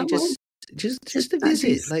 going to like just to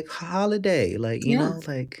visit, like holiday, like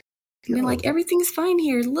like. Like everything's fine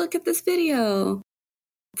here. Look at this video.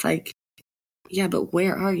 It's like, yeah, but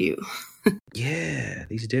where are you? Yeah,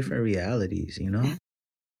 these different realities,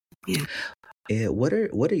 Yeah. Yeah. What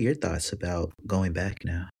are your thoughts about going back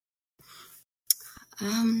now?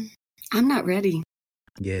 I'm not ready.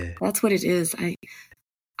 Yeah. That's what it is.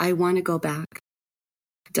 I want to go back.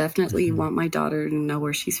 Definitely want my daughter to know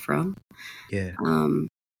where she's from. Yeah.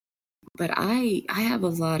 But I have a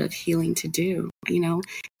lot of healing to do,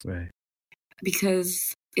 Right.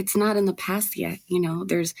 Because it's not in the past yet,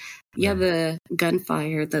 there's, the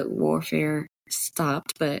gunfire, the warfare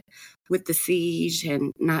stopped, but with the siege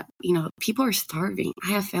and not, people are starving.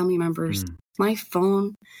 I have family members, my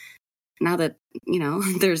phone, now that,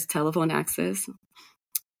 there's telephone access,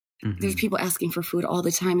 there's people asking for food all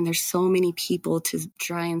the time. And there's so many people to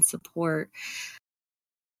try and support.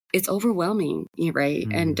 It's overwhelming, right?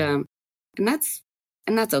 And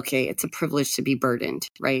that's okay. It's a privilege to be burdened,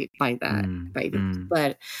 right, by that. Right?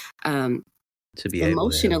 But to be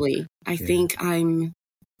emotionally, I think I'm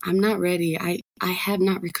not ready. I have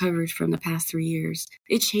not recovered from the past 3 years.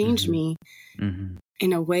 It changed me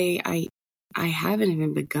in a way I haven't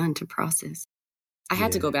even begun to process. I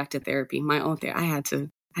had to go back to therapy, my own therapy.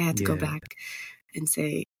 I had to go back and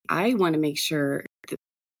say, I want to make sure that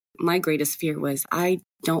my greatest fear was, I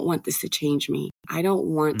don't want this to change me. I don't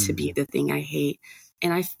want to be the thing I hate.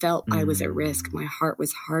 And I felt I was at risk. My heart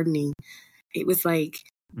was hardening. It was like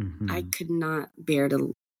I could not bear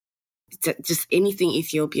to just anything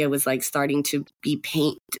Ethiopia was like starting to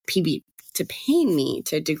pain me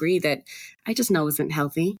to a degree that I just know isn't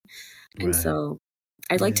healthy. And so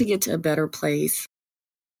I'd like to get to a better place,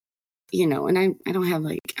 and I don't have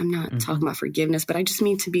I'm not talking about forgiveness, but I just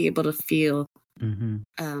mean to be able to feel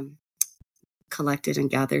collected and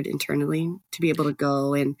gathered internally, to be able to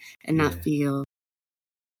go and not feel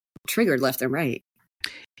triggered left and right.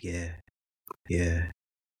 Yeah.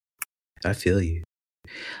 I feel you.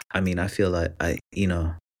 I feel like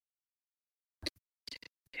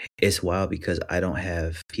it's wild because I don't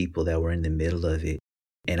have people that were in the middle of it,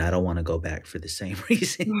 and I don't want to go back for the same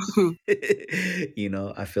reason.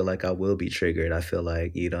 I feel like I will be triggered. I feel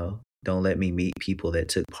like, don't let me meet people that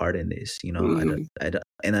took part in this, I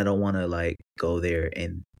don't want to like go there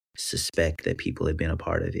and suspect that people have been a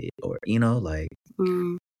part of it, or, you know, like,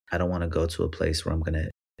 I don't want to go to a place where I'm going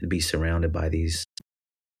to be surrounded by these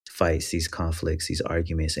fights, these conflicts, these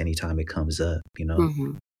arguments anytime it comes up, you know?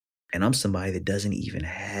 Mm-hmm. And I'm somebody that doesn't even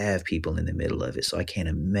have people in the middle of it. So I can't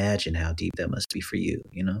imagine how deep that must be for you,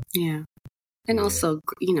 you know? Yeah. And also,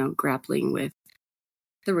 you know, grappling with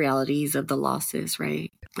the realities of the losses,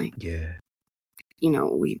 right? Like, yeah, you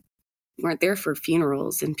know, we weren't there for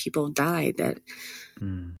funerals and people died that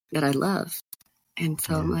I love. And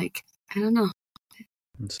so I'm like, I don't know.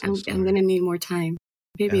 I'm going to need more time.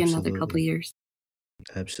 Maybe another couple of years.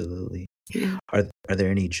 Absolutely. Yeah. Are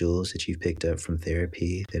there any jewels that you've picked up from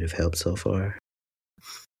therapy that have helped so far?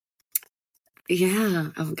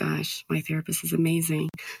 Yeah. Oh gosh, my therapist is amazing.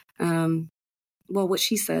 Well, what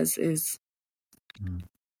she says is,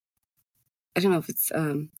 I don't know if it's,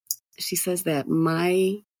 she says that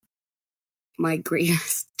my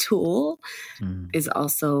greatest tool is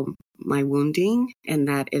also my wounding, and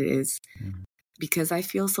that it is because I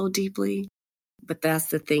feel so deeply, but that's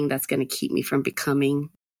the thing that's going to keep me from becoming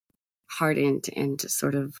hardened and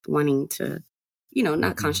sort of wanting to, you know,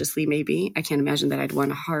 not consciously, maybe. I can't imagine that I'd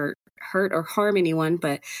want to hurt or harm anyone,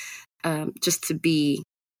 but just to be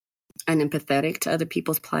unempathetic to other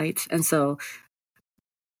people's plights. And so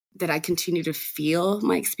that I continue to feel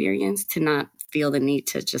my experience, to not feel the need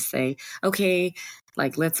to just say, okay,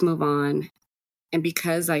 like, let's move on. And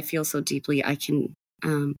because I feel so deeply, I can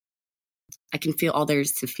feel all there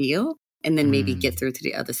is to feel, and then maybe get through to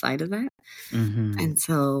the other side of that. And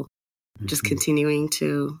so just continuing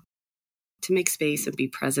to make space and be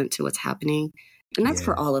present to what's happening. And that's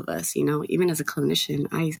for all of us, you know, even as a clinician,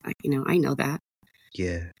 I know that.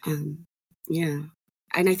 Yeah. Yeah.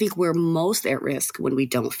 And I think we're most at risk when we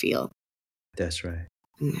don't feel. That's right.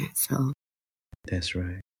 So. That's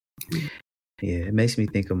right. Yeah, it makes me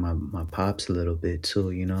think of my pops a little bit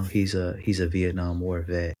too. You know, he's a Vietnam War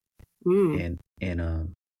vet, and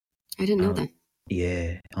I didn't know that.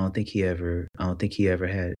 Yeah, I don't think he ever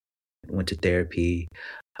went to therapy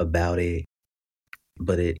about it,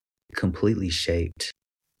 but it completely shaped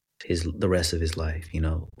the rest of his life. You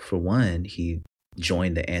know, for one, he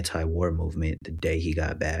joined the anti-war movement the day he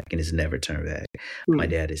got back and has never turned back. My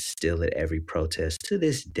dad is still at every protest to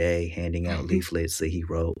this day, handing out leaflets that he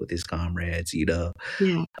wrote with his comrades, you know.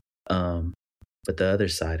 Yeah. But the other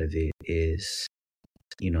side of it is,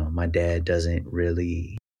 you know, my dad isn't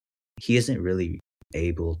really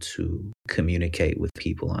able to communicate with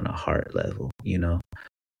people on a heart level, you know.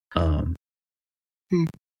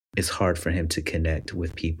 It's hard for him to connect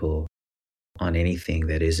with people on anything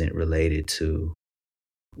that isn't related to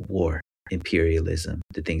war, imperialism,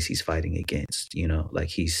 the things he's fighting against, you know. Like,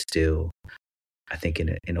 he's still, I think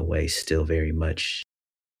in a way, still very much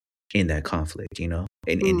in that conflict, you know,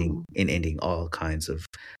 and ending all kinds of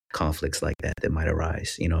conflicts like that might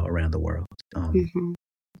arise, you know, around the world.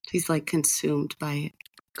 He's like consumed by it.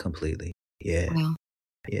 Completely. Yeah. Wow.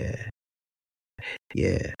 Yeah.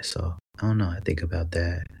 Yeah. So I don't know. I think about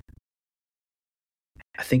that.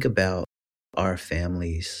 I think about our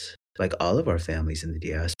families, like all of our families in the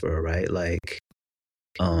diaspora, right? Like,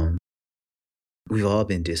 we've all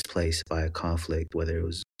been displaced by a conflict, whether it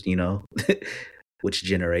was, you know, which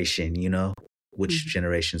generation, you know, which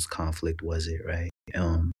generation's conflict was it, right?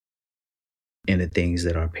 And the things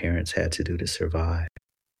that our parents had to do to survive,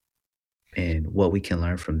 and what we can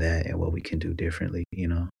learn from that and what we can do differently, you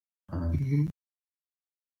know?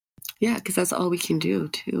 Yeah, because that's all we can do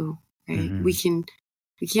too, right? We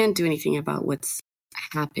can't do anything about what's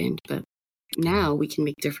happened, but now we can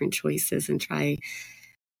make different choices and try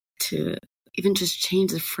to even just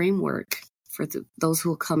change the framework for those who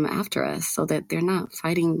will come after us, so that they're not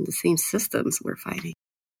fighting the same systems we're fighting.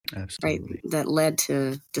 Absolutely. Right? That led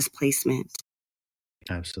to displacement.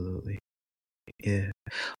 Absolutely. Yeah.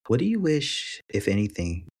 What do you wish, if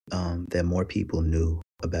anything, that more people knew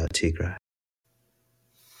about Tigray?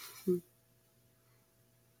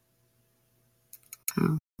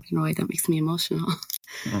 Oh, you know why that makes me emotional.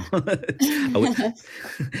 I'm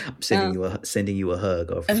sending you a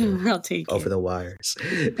hug over I'll take over the wires.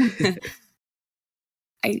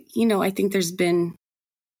 I think there's been,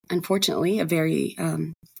 unfortunately, a very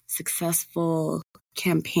successful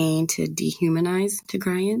campaign to dehumanize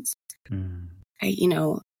Tigrayans.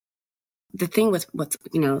 The thing with what's,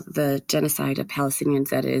 the genocide of Palestinians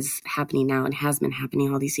that is happening now and has been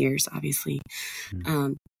happening all these years, obviously,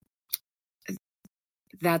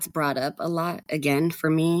 that's brought up a lot again for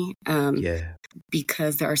me,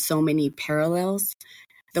 because there are so many parallels.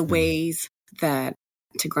 The ways that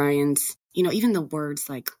Tigrayans, even the words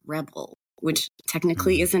like rebel, which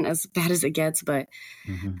technically isn't as bad as it gets, but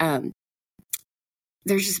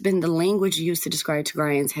there's just been the language used to describe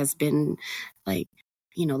Tigrayans has been like,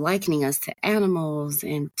 likening us to animals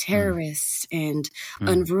and terrorists and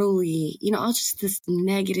unruly, all just this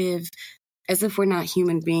negative, as if we're not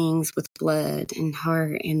human beings with blood and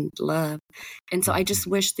heart and love. And so I just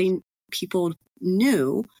wish people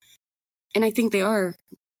knew, and I think they're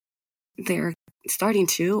starting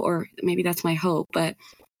to, or maybe that's my hope, but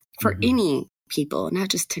for any people, not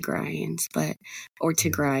just Tigrayans, or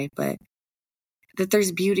Tigray, but that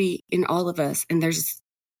there's beauty in all of us. And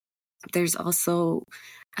there's also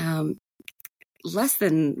less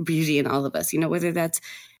than beauty in all of us, whether that's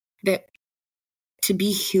that to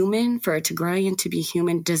be human, for a Tigrayan to be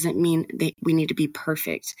human doesn't mean that we need to be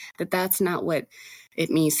perfect, that's not what it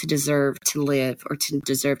means to deserve to live or to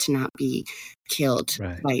deserve to not be killed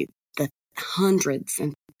by the hundreds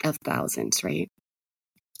of thousands, right?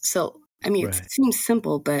 So, I mean, it seems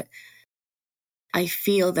simple, but I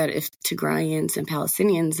feel that if Tigrayans and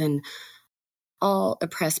Palestinians and all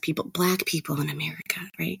oppressed people, Black people in America,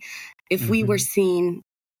 right? If we were seen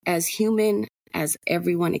as human as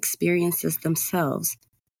everyone experiences themselves,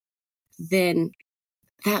 then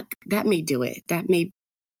that may do it. That may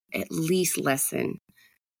at least lessen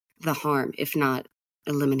the harm, if not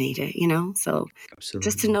eliminate it, So Absolutely.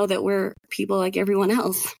 Just to know that we're people like everyone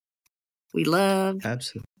else. We love.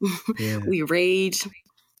 Absolutely. Yeah. We rage.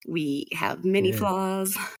 We have many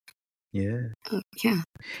flaws. Yeah. Yeah.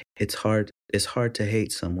 It's hard to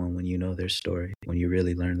hate someone when you know their story, when you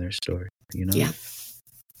really learn their story, Yeah.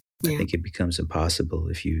 I think it becomes impossible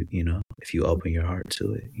if you open your heart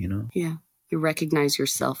to it, Yeah. You recognize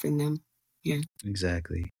yourself in them. Yeah.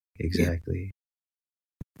 Exactly.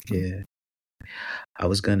 Yeah. I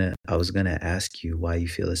was gonna ask you why you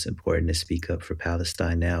feel it's important to speak up for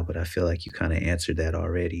Palestine now, but I feel like you kind of answered that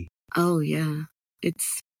already. Oh yeah.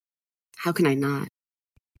 How can I not?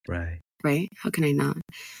 Right. How can I not?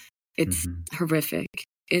 It's horrific.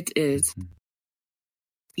 It is,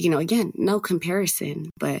 again, no comparison,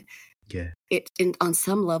 but on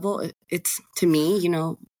some level, it's to me,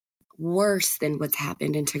 worse than what's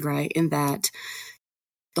happened in Tigray, in that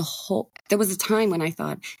there was a time when I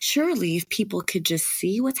thought, surely if people could just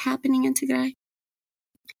see what's happening in Tigray,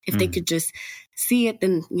 if they could just see it,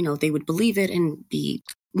 then, they would believe it and be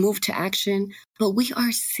moved to action. But we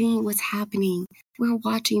are seeing what's happening. We're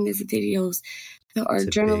watching these videos. There are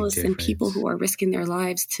journalists and people who are risking their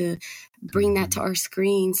lives to bring that to our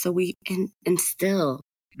screen. So and still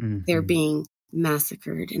they're being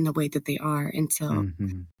massacred in the way that they are. And so,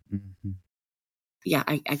 yeah,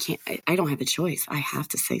 I can't, I don't have a choice. I have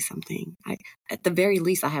to say something. At the very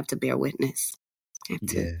least, I have to bear witness. I have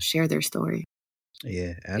to share their story.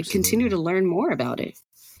 Yeah, absolutely. And continue to learn more about it.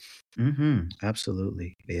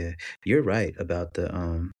 Absolutely. Yeah. You're right about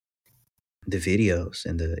the videos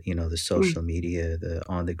and the social media, the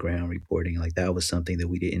on the ground reporting. Like that was something that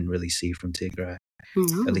we didn't really see from Tigray.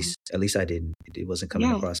 No. At least I didn't. It wasn't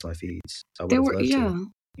coming across my feeds. I would There have were, loved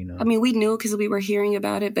to. I mean, we knew because we were hearing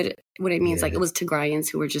about it, but what I mean is like it was Tigrayans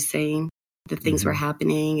who were just saying that things were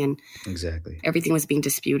happening and everything was being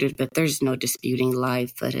disputed, but there's no disputing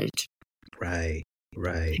live footage. Right.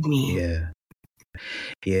 I mean,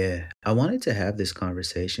 Yeah. I wanted to have this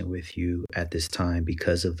conversation with you at this time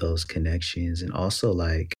because of those connections, and also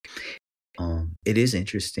like it is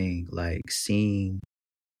interesting like seeing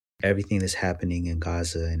everything that's happening in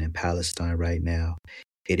Gaza and in Palestine right now.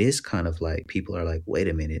 It is kind of like people are like, wait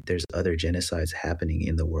a minute, there's other genocides happening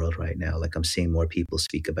in the world right now. Like I'm seeing more people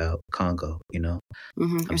speak about Congo,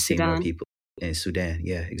 I'm seeing more people in Sudan.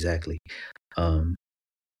 Yeah, exactly.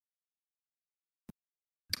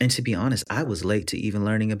 And to be honest, I was late to even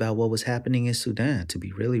learning about what was happening in Sudan, to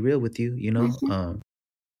be really real with you,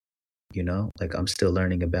 like I'm still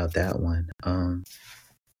learning about that one.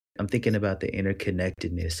 I'm thinking about the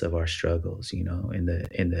interconnectedness of our struggles, and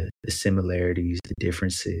the similarities, the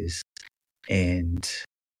differences, and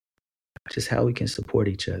just how we can support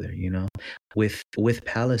each other, With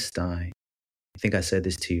Palestine, I think I said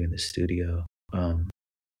this to you in the studio.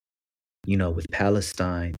 With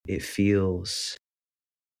Palestine, it feels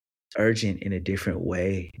urgent in a different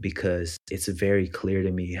way because it's very clear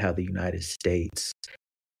to me how the United States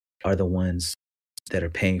are the ones that are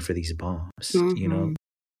paying for these bombs,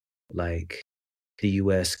 like the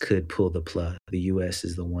US could pull the plug. The US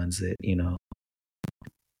is the ones that,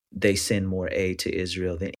 they send more aid to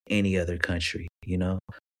Israel than any other country,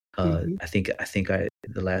 I think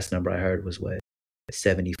the last number I heard was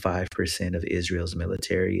 75% of Israel's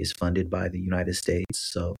military is funded by the United States.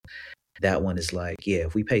 So that one is like, yeah,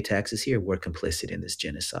 if we pay taxes here, we're complicit in this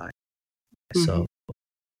genocide. So,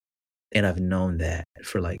 and I've known that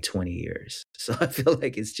for like 20 years. So I feel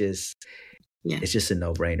like it's just, Yeah. It's just a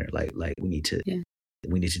no-brainer. Like we need to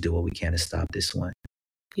do what we can to stop this one.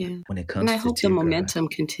 Yeah. When it comes and I to hope Tigray, the momentum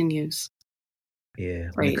continues. yeah.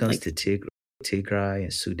 When Right. it comes to Tigray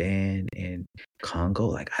and Sudan and Congo,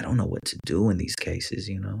 like I don't know what to do in these cases,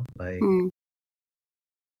 you know? Like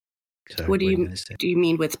sorry, what do you you gonna say? do you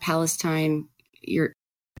mean with Palestine?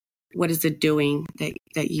 What is it doing that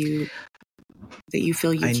you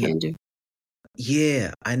feel you can do?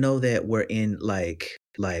 Yeah, I know that we're in like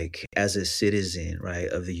as a citizen, right,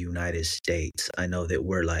 of the United States, I know that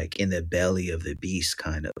we're like in the belly of the beast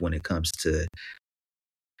kind of when it comes to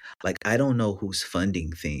like I don't know who's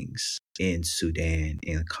funding things in Sudan,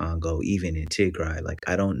 in Congo, even in Tigray. Like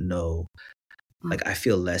I don't know. Like I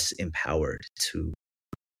feel less empowered to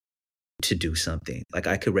do something. Like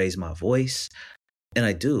I could raise my voice and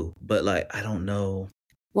I do, but like I don't know.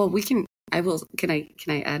 Well, can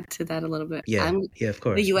I add to that a little bit? Yeah, of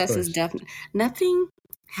course. The US of course. is definitely nothing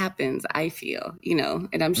happens, I feel,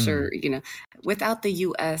 and I'm sure, without the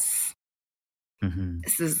US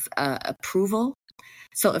this is approval.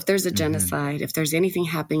 So if there's a genocide, if there's anything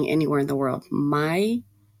happening anywhere in the world, my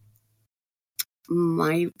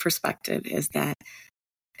perspective is that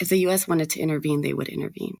if the US wanted to intervene, they would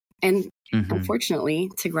intervene. And unfortunately,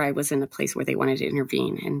 Tigray was in a place where they wanted to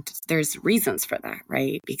intervene. And there's reasons for that,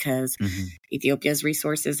 right? Because Ethiopia's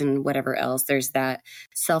resources and whatever else, there's that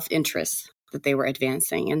self-interest that they were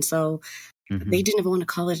advancing. And so they didn't even want to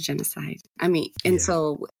call it a genocide. I mean,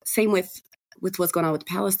 so same with what's going on with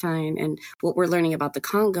Palestine and what we're learning about the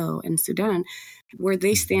Congo and Sudan, where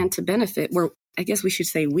they stand to benefit, where I guess we should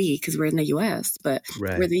say we, because we're in the US, but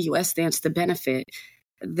where the US stands to benefit,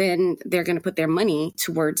 then they're going to put their money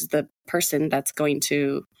towards the person that's going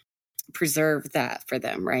to preserve that for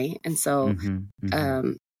them, right? And so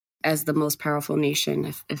as the most powerful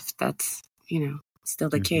nation, if that's, still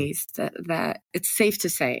the case, that it's safe to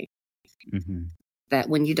say that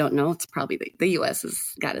when you don't know, it's probably the U.S. has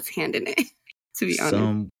got its hand in it, to be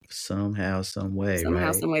honest. Somehow, some way, Somehow,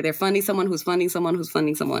 right? some way. They're funding someone who's funding someone who's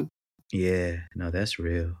funding someone. Yeah, no, that's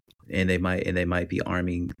real. And they might be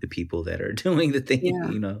arming the people that are doing the thing,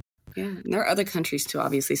 Yeah. Yeah. And there are other countries too.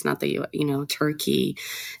 Obviously, it's not the Turkey,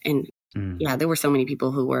 and there were so many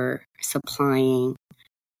people who were supplying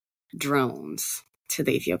drones to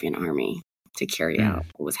the Ethiopian army to carry out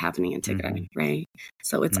what was happening in Tigray, right?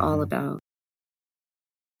 So it's all about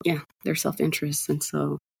their self-interest, and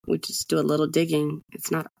so we just do a little digging.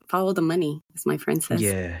 It's not follow the money, as my friend says.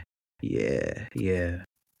 Yeah.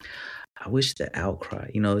 I wish the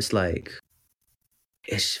outcry, it's like,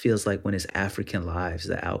 it feels like when it's African lives,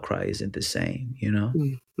 the outcry isn't the same,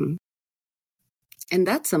 And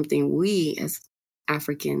that's something we as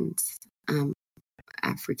Africans,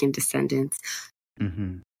 African descendants,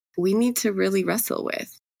 we need to really wrestle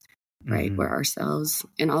with, right? For ourselves,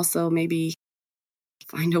 and also maybe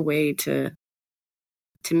find a way to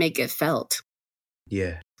make it felt.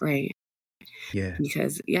 Yeah. Right. Yeah.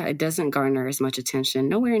 Because it doesn't garner as much attention.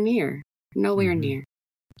 Nowhere near.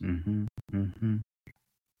 And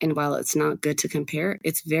while it's not good to compare,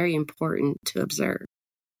 it's very important to observe.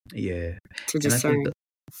 Yeah. To discern.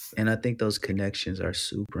 And I think those connections are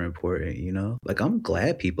super important, Like I'm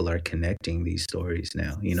glad people are connecting these stories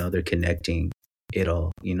now. They're connecting it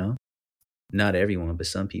all, Not everyone, but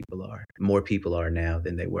some people are. More people are now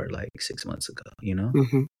than they were like 6 months ago, Yeah.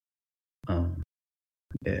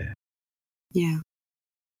 Yeah.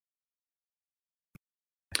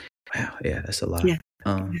 Wow. Yeah, that's a lot. Yeah.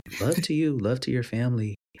 Love to you. Love to your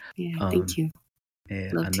family. Yeah. Thank you.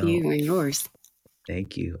 Yeah, love to you and yours.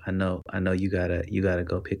 Thank you. I know you gotta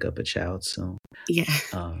go pick up a child soon. Yeah.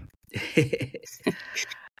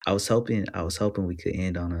 I was hoping we could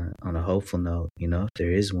end on a hopeful note, if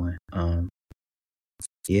there is one.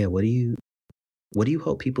 Yeah, what do you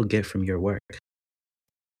hope people get from your work?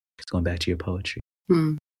 Just going back to your poetry.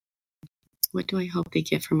 What do I hope they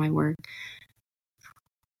get from my work?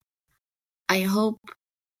 I hope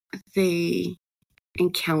they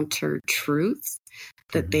encounter truths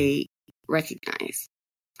that they recognize.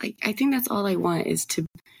 I think that's all I want is to,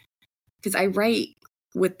 because I write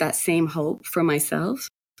with that same hope for myself.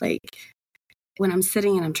 Like when I'm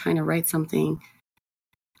sitting and I'm trying to write something,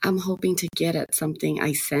 I'm hoping to get at something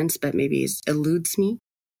I sense, but maybe it eludes me.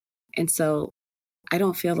 And so I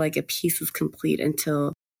don't feel like a piece is complete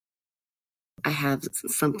until I have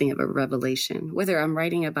something of a revelation, whether I'm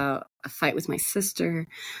writing about a fight with my sister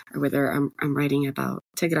or whether I'm writing about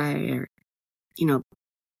Tigray or,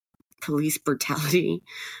 police brutality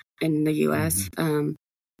in the U.S.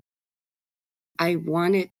 I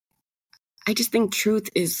just think truth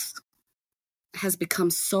has become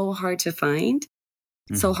so hard to find,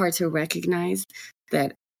 so hard to recognize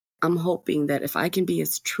that I'm hoping that if I can be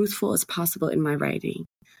as truthful as possible in my writing,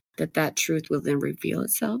 that truth will then reveal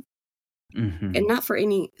itself. Mm-hmm. And not for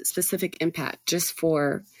any specific impact, just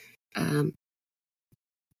for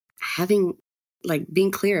having, like,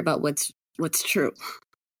 being clear about what's true.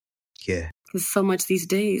 Yeah. Because so much these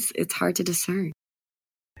days, it's hard to discern.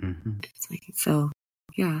 Mm-hmm. It's like, so,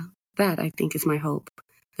 yeah, that I think is my hope,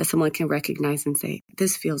 that someone can recognize and say,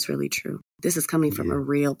 this feels really true. This is coming from a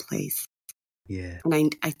real place. Yeah.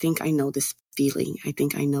 And I think I know this feeling. I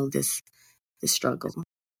think I know this struggle.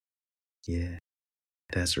 Yeah.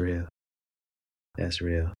 That's real. That's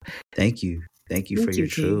real. Thank you. Thank you for your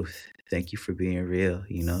truth. Thank you for being real.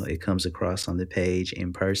 You know, it comes across on the page,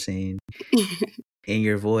 in person, in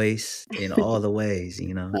your voice, in all the ways,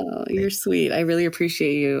 you know. Oh, you're sweet. I really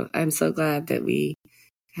appreciate you. I'm so glad that we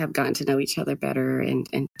have gotten to know each other better and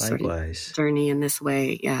sort of journey in this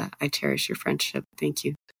way. Yeah, I cherish your friendship. Thank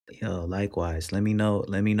you. Yo, likewise. Let me know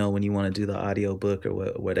when you want to do the audio book or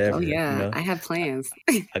whatever. Oh yeah, you know? I have plans.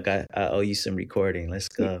 I owe you some recording. Let's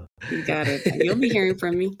go. You got it. You'll be hearing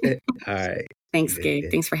from me. All right. Thanks,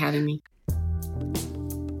 Gabe. Thanks for having me.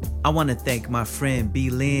 I want to thank my friend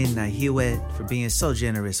BeeLyn Naihiwet for being so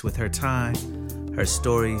generous with her time, her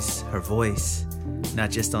stories, her voice, not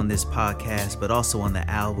just on this podcast, but also on the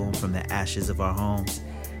album From the Ashes of Our Homes.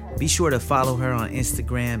 Be sure to follow her on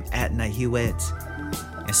Instagram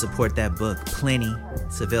 @Naihiwet and support that book, Plenty.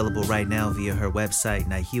 It's available right now via her website,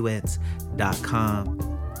 naihiwet.com.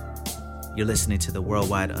 You're listening to the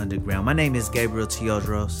Worldwide Underground. My name is Gabriel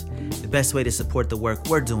Teodros. The best way to support the work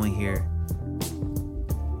we're doing here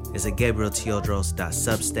is at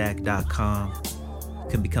gabrielteodros.substack.com. You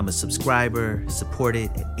can become a subscriber, support it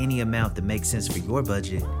at any amount that makes sense for your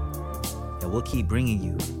budget, and we'll keep bringing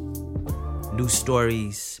you new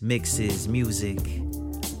stories, mixes, music,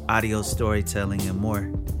 audio storytelling, and more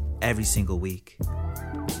every single week.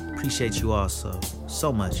 Appreciate you all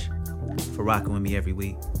so much for rocking with me every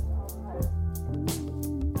week.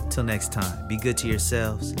 Till next time, be good to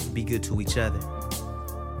yourselves, be good to each other.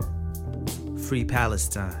 Free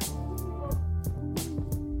Palestine.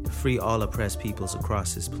 Free all oppressed peoples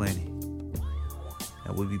across this planet.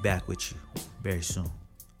 And we'll be back with you very soon.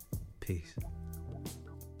 Peace.